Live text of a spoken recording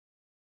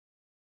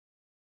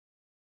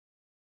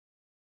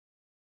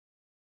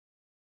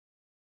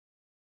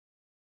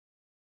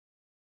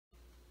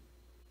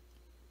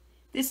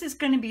This is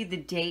going to be the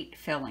date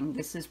filling.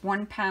 This is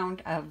 1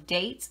 pound of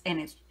dates, and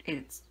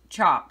it's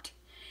chopped.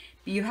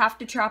 You have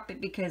to chop it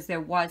because there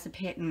was a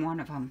pit in one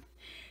of them.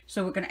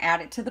 So we're going to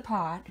add it to the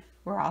pot.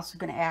 We're also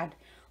going to add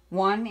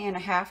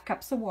 1½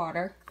 cups of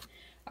water,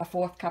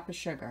 1/4 cup of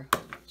sugar.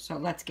 So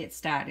let's get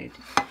started.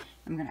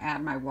 I'm going to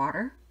add my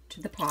water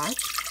to the pot.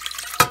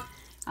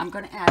 I'm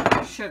going to add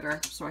my sugar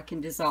so I can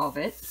dissolve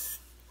it.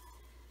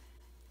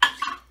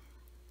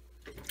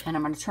 And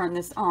I'm going to turn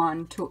this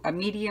on to a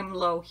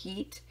medium-low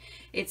heat.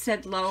 It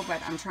said low, but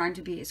I'm trying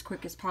to be as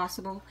quick as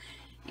possible.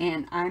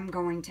 And I'm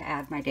going to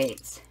add my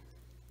dates.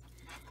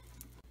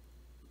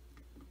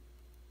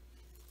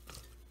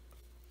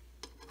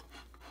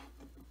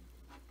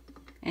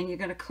 And you're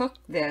going to cook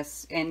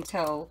this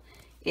until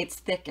it's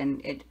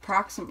thickened. It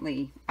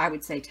approximately, I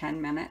would say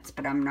 10 minutes,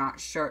 but I'm not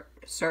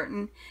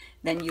certain.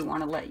 Then you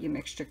want to let your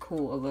mixture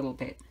cool a little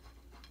bit.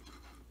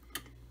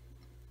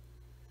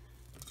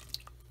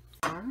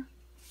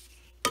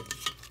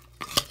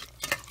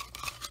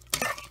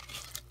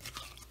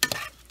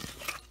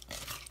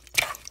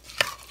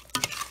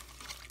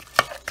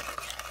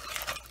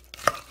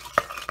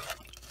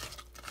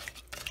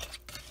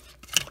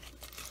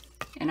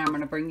 And I'm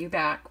going to bring you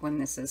back when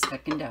this is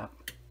thickened up.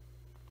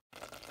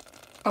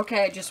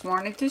 Okay, I just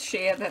wanted to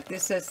share that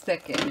this is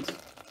thickened.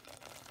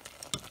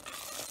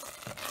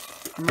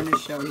 I'm going to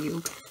show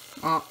you.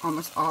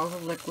 Almost all the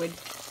liquid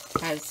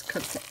has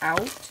cooked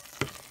out.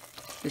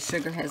 The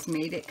sugar has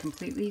made it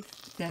completely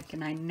thick,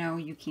 and I know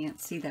you can't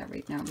see that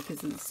right now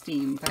because of the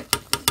steam.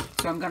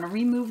 So I'm going to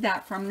remove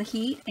that from the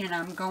heat, and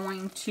I'm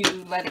going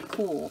to let it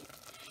cool.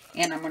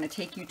 And I'm going to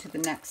take you to the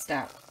next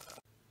step.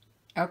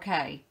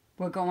 Okay,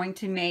 we're going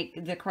to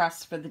make the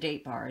crust for the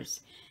date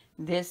bars.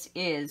 This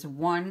is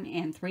 1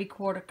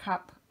 3/4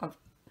 cup of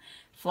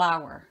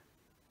flour.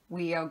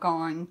 We are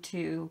going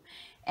to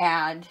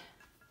add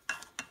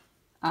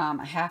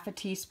 1/2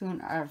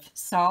 teaspoon of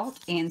salt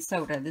and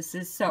soda. This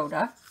is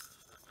soda.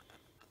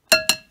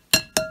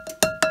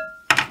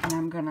 And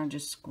I'm going to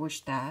just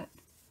squish that.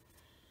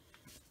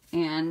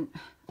 And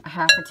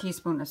 1/2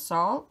 teaspoon of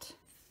salt.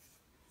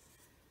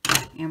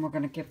 And we're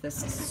going to give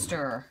this a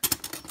stir.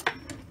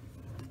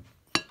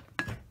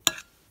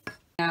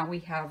 Now we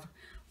have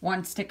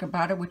 1 stick of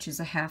butter, which is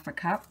 1/2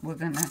 cup.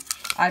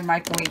 I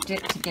microwaved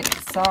it to get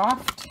it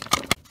soft.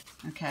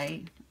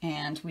 Okay,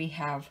 and we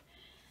have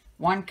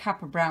 1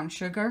 cup of brown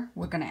sugar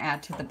we're going to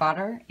add to the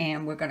butter,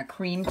 and we're going to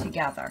cream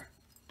together.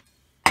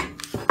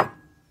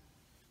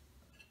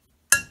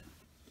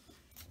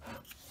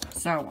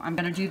 So I'm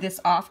going to do this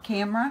off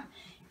camera,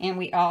 and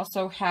we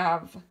also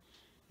have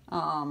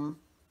 1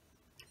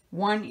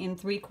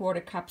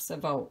 3/4 cups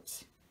of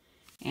oats.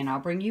 And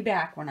I'll bring you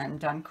back when I'm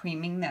done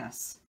creaming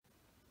this.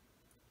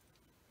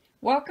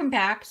 Welcome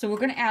back. So we're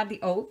going to add the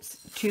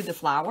oats to the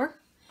flour.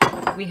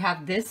 We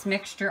have this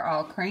mixture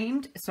all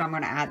creamed, so I'm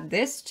going to add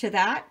this to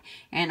that,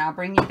 and I'll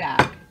bring you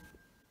back.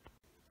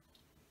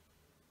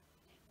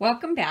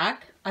 Welcome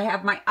back. I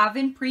have my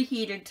oven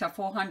preheated to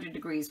 400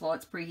 degrees while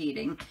it's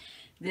preheating.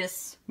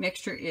 This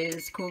mixture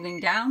is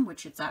cooling down,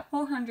 which it's at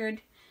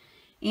 400.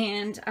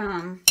 And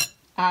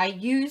I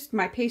used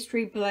my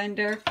pastry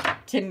blender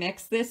to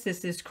mix this.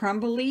 This is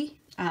crumbly.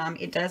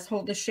 It does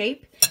hold the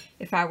shape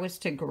if I was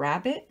to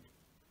grab it.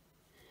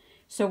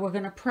 So we're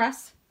going to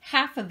press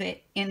half of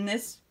it in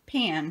this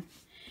pan,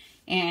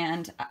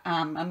 and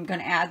I'm going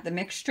to add the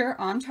mixture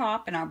on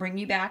top, and I'll bring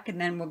you back,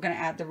 and then we're going to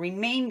add the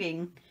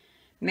remaining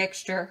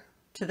mixture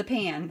to the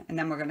pan, and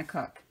then we're going to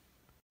cook.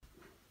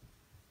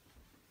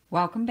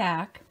 Welcome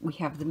back. We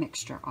have the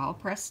mixture all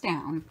pressed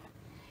down,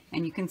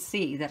 and you can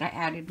see that I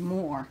added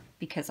more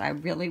because I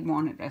really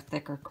wanted a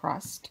thicker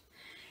crust.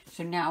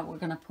 So now we're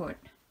going to put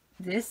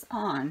this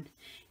on,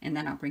 and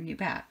then I'll bring you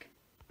back.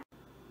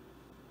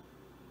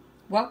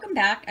 Welcome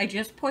back. I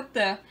just put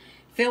the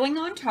filling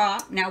on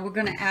top. Now we're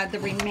going to add the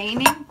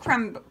remaining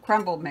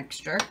crumble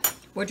mixture.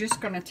 We're just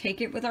going to take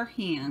it with our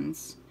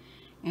hands,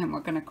 and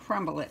we're going to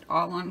crumble it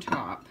all on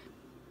top.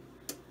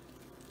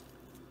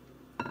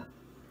 And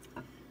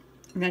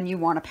then you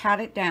want to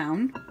pat it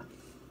down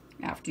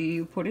after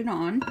you put it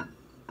on.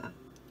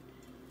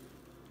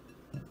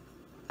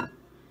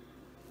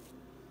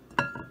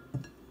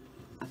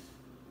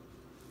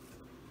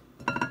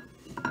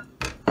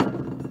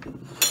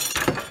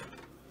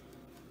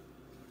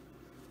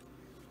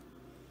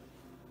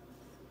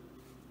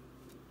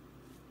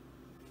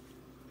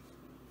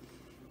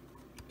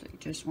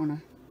 Just want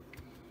to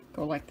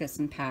go like this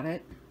and pat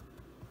it,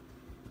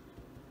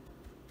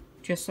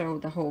 just so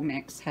the whole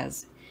mix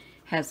has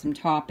some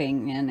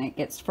topping and it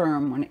gets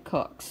firm when it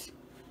cooks.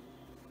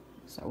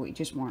 So we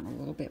just want a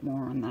little bit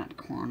more on that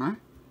corner.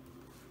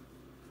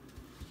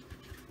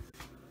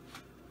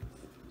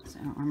 So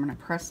I'm going to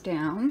press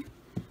down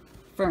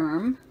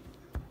firm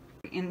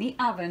in the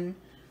oven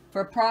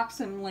for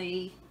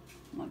approximately,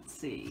 let's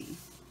see,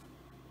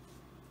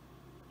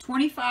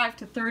 25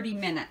 to 30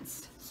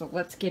 minutes. So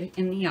let's get it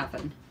in the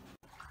oven.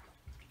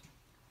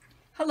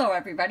 Hello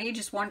everybody, I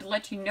just wanted to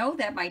let you know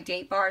that my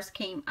date bars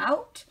came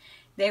out.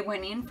 They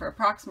went in for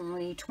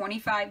approximately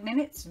 25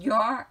 minutes.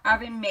 Your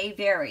oven may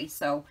vary,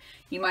 so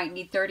you might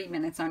need 30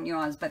 minutes on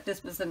yours, but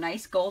this was a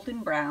nice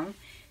golden brown.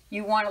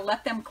 You want to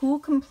let them cool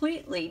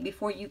completely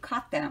before you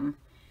cut them.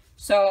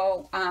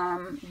 So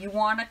you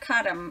want to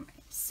cut them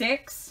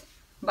 6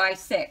 by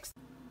 6.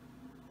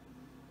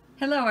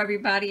 Hello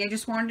everybody, I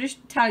just wanted to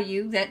tell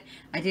you that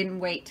I didn't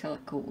wait till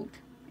it cooled.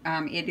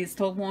 It is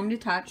still warm to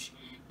touch,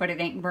 but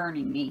it ain't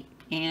burning me.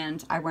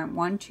 And I went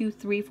 1, 2,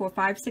 3, 4,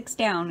 5, 6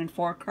 down and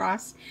 4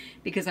 across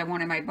because I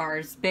wanted my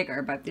bars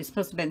bigger, but they're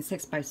supposed to have been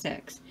 6 by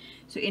 6.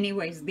 So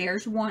anyways,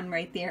 there's one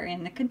right there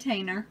in the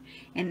container,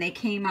 and they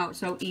came out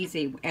so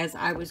easy. As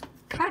I was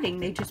cutting,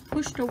 they just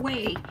pushed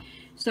away.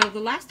 So the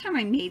last time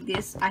I made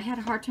this, I had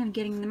a hard time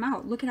getting them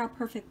out. Look at how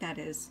perfect that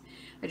is.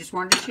 I just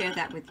wanted to share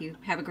that with you.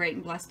 Have a great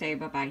and blessed day.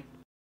 Bye-bye.